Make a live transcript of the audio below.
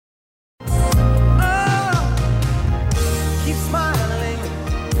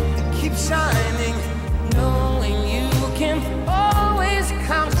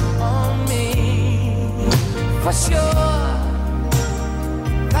for sure.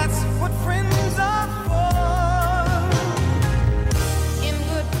 That's what friends are for. In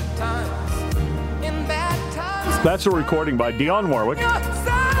good times, in bad times. That's a recording by Dionne Warwick,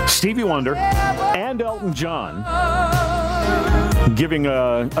 Stevie Wonder, and Elton John, giving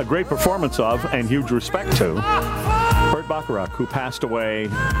a great performance of and huge respect to Burt Bacharach, who passed away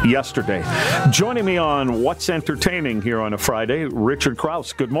yesterday. Joining me on What's Entertaining here on a Friday, Richard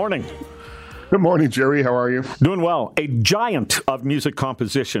Crouse. Good morning. Good morning, Jerry. How are you? Doing well. A giant of music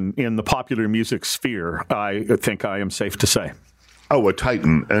composition in the popular music sphere, I think I am safe to say. Oh, a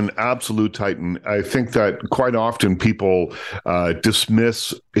titan, an absolute titan. I think that quite often people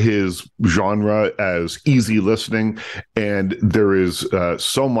dismiss his genre as easy listening, and there is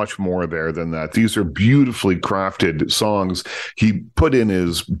so much more there than that. These are beautifully crafted songs. He put in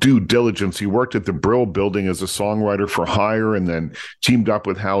his due diligence. He worked at the Brill Building as a songwriter for hire and then teamed up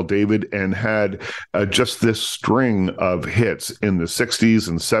with Hal David and had just this string of hits in the 60s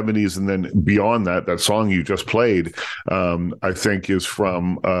and 70s. And then beyond that, that song you just played, I think is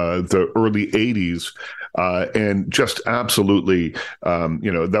from the early 80s. And just absolutely,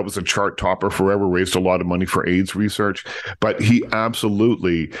 that was a chart topper forever, raised a lot of money for AIDS research. But he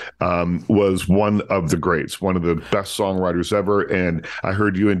absolutely was one of the greats, one of the best songwriters ever. And I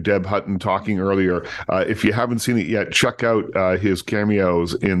heard you and Deb Hutton talking earlier. If you haven't seen it yet, check out his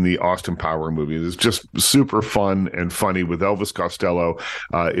cameos in the Austin Power movie. It's just super fun and funny with Elvis Costello.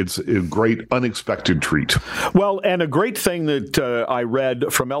 It's a great, unexpected treat. Well, and a great thing that I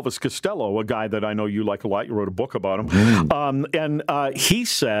read from Elvis Costello, a guy that I know you like a lot. You wrote a book about him. And he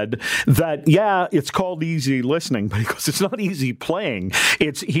said that, it's called easy listening, but he goes, it's not easy playing.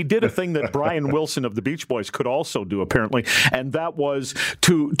 He did a thing that Brian Wilson of the Beach Boys could also do, apparently, and that was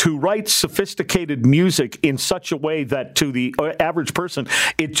to write sophisticated music in such a way that to the average person,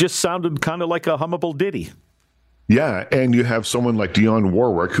 it just sounded kind of like a hummable ditty. Yeah, and you have someone like Dionne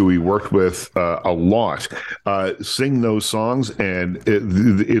Warwick, who he worked with a lot, sing those songs, and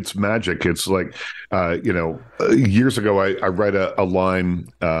it's magic. It's like, years ago, I read a line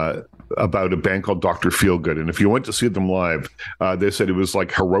about a band called Dr. Feelgood, and if you went to see them live, they said it was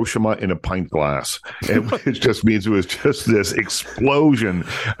like Hiroshima in a pint glass, and it just means it was just this explosion,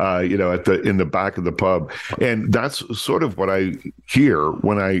 in the back of the pub, and that's sort of what I hear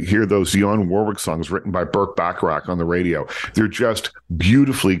when I hear those Dionne Warwick songs written by Burt Bacharach on the radio. They're just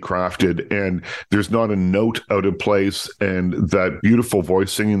beautifully crafted, and there's not a note out of place, and that beautiful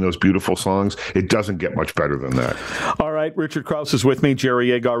voice singing those beautiful songs, it doesn't get much better than that. All right, Richard Crouse is with me,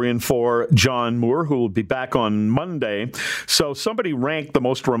 Jerry Agar in for John Moore, who will be back on Monday. So somebody ranked the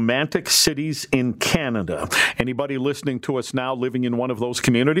most romantic cities in Canada. Anybody listening to us now living in one of those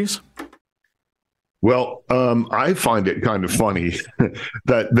communities? Well, I find it kind of funny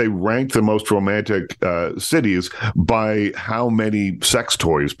that they rank the most romantic cities by how many sex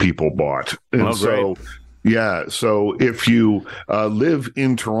toys people bought. And so, great. Yeah, so if you live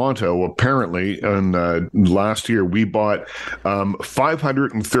in Toronto, apparently, and last year we bought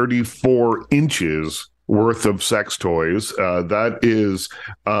 534 inches worth of sex toys. That is,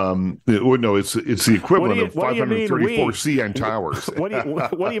 it's the equivalent of 534 CN towers. What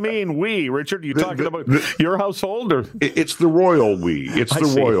do you mean we, Richard? You talking about your household, or it's the royal we? It's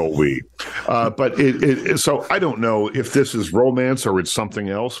the royal we. But so I don't know if this is romance or it's something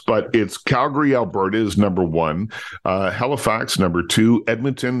else. But it's Calgary, Alberta is number 1, Halifax number 2,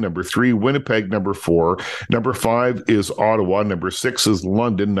 Edmonton number 3, Winnipeg number 4, number 5 is Ottawa, number 6 is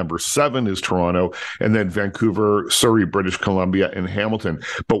London, number 7 is Toronto, and then Vancouver, Surrey, British Columbia, and Hamilton.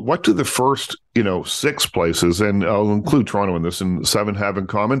 But what do the first, 6 places, and I'll include Toronto in this, and 7 have in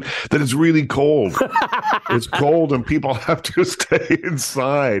common? That it's really cold. It's cold, and people have to stay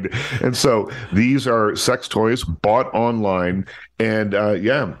inside. And so these are sex toys bought online. And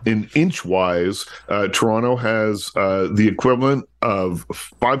in inch-wise, Toronto has the equivalent of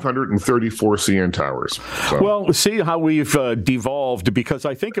 534 CN towers. So. Well, see how we've devolved, because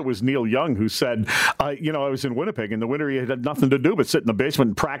I think it was Neil Young who said, I was in Winnipeg in the winter, he had nothing to do but sit in the basement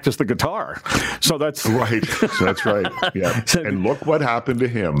and practice the guitar. So that's right. That's right. Yeah. And look what happened to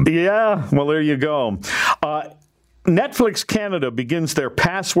him. Yeah. Well, there you go. Netflix Canada begins their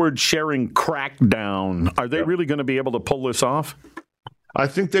password sharing crackdown. Are they really going to be able to pull this off? I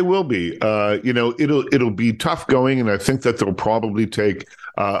think they will be. It'll be tough going, and I think that they'll probably take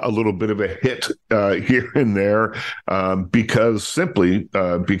a little bit of a hit here and there because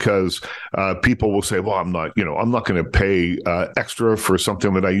people will say, well, I'm not going to pay extra for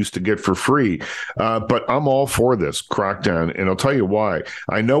something that I used to get for free. But I'm all for this crackdown, and I'll tell you why.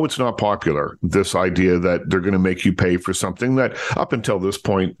 I know it's not popular, this idea that they're going to make you pay for something that up until this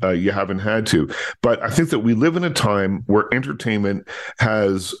point you haven't had to. But I think that we live in a time where entertainment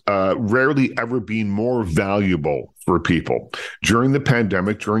has rarely ever been more valuable for people. During the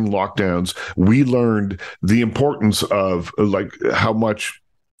pandemic, during lockdowns, we learned the importance of how much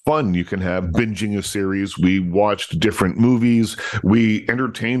fun you can have binging a series. We watched different movies. We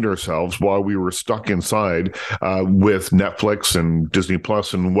entertained ourselves while we were stuck inside with Netflix and Disney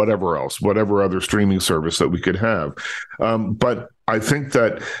Plus and whatever else, whatever other streaming service that we could have. But I think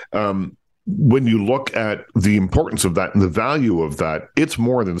that when you look at the importance of that and the value of that, it's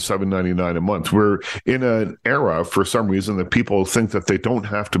more than $7.99 a month. We're in an era, for some reason, that people think that they don't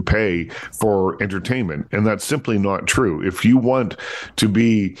have to pay for entertainment, and that's simply not true. If you want to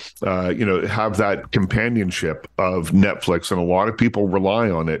be, have that companionship of Netflix, and a lot of people rely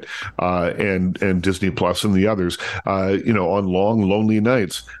on it, and Disney Plus and the others, on long, lonely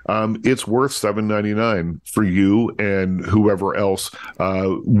nights, it's worth $7.99 for you and whoever else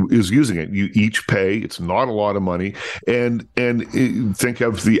is using it. You each pay. It's not a lot of money, and think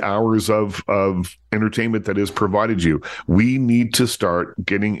of the hours of entertainment that is provided you. We need to start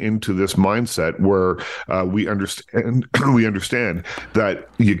getting into this mindset where we understand that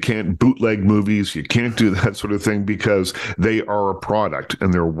you can't bootleg movies, you can't do that sort of thing, because they are a product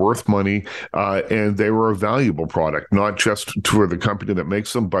and they're worth money, and they were a valuable product, not just for the company that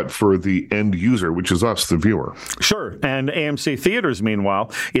makes them, but for the end user, which is us, the viewer. Sure. And AMC Theaters, meanwhile,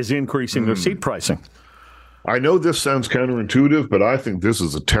 is increasing their seat pricing. I know this sounds counterintuitive, but I think this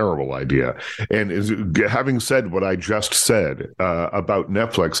is a terrible idea. And having said what I just said about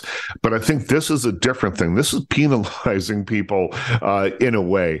Netflix, but I think this is a different thing. This is penalizing people in a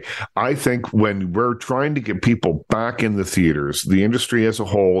way. I think when we're trying to get people back in the theaters, the industry as a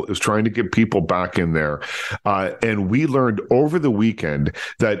whole is trying to get people back in there. And we learned over the weekend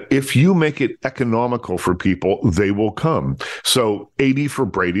that if you make it economical for people, they will come. So 80 for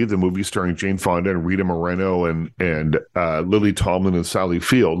Brady, the movie starring Jane Fonda and Rita Moreno and Lily Tomlin and Sally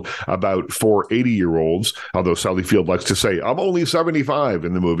Field, about 4 80-year-olds, although Sally Field likes to say, I'm only 75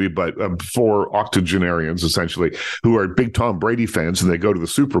 in the movie, but 4 octogenarians, essentially, who are big Tom Brady fans, and they go to the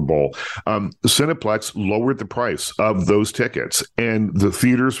Super Bowl. Cineplex lowered the price of those tickets, and the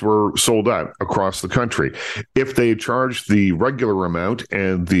theaters were sold out across the country. If they had charged the regular amount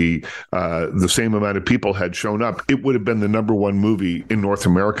and the same amount of people had shown up, it would have been the number one movie in North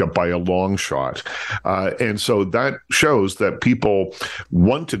America by a long shot. And so that shows that people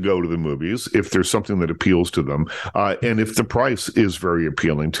want to go to the movies if there's something that appeals to them, and if the price is very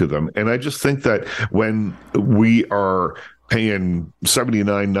appealing to them. And I just think that when we are paying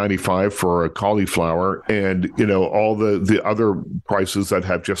 $79.95 for a cauliflower, and all the other prices that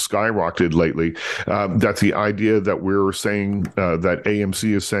have just skyrocketed lately, that the idea that we're saying that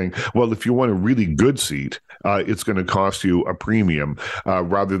AMC is saying, well, if you want a really good seat, it's going to cost you a premium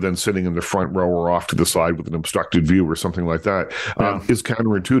rather than sitting in the front row or off to the side with an obstructed view or something like that, is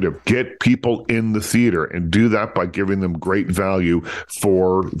counterintuitive. Get people in the theater, and do that by giving them great value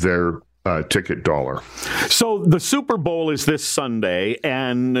for their ticket dollar. So the Super Bowl is this Sunday,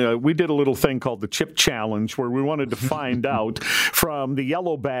 and we did a little thing called the Chip Challenge, where we wanted to find out from the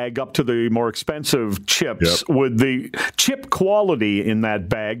yellow bag up to the more expensive chips, would the chip quality in that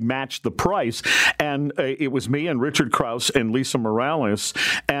bag match the price? And it was me and Richard Crouse and Lisa Morales,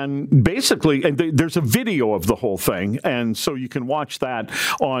 and basically, there's a video of the whole thing, and so you can watch that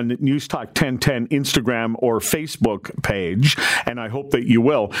on News Talk 1010 Instagram or Facebook page, and I hope that you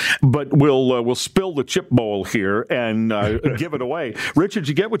will. But we'll spill the chip bowl here and give it away. Richard,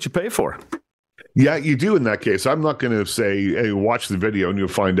 you get what you pay for. Yeah, you do in that case. I'm not going to say, hey, watch the video and you'll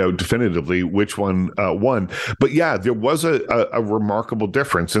find out definitively which one won. But yeah, there was a remarkable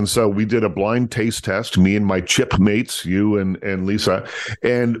difference. And so we did a blind taste test, me and my chip mates, you and Lisa,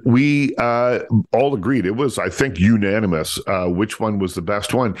 and we all agreed. It was, I think, unanimous which one was the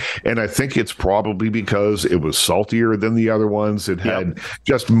best one. And I think it's probably because it was saltier than the other ones. It had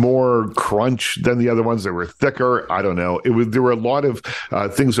just more crunch than the other ones. They were thicker. I don't know. There were a lot of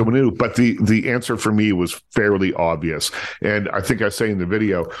things that went into it, but the answer for me was fairly obvious. And I think I say in the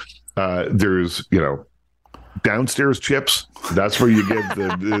video, there's, downstairs chips. That's where you get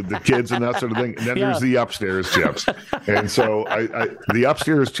the kids and that sort of thing. And then there's the upstairs chips. And so the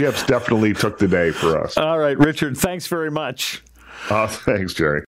upstairs chips definitely took the day for us. All right, Richard, thanks very much. Thanks, Jerry.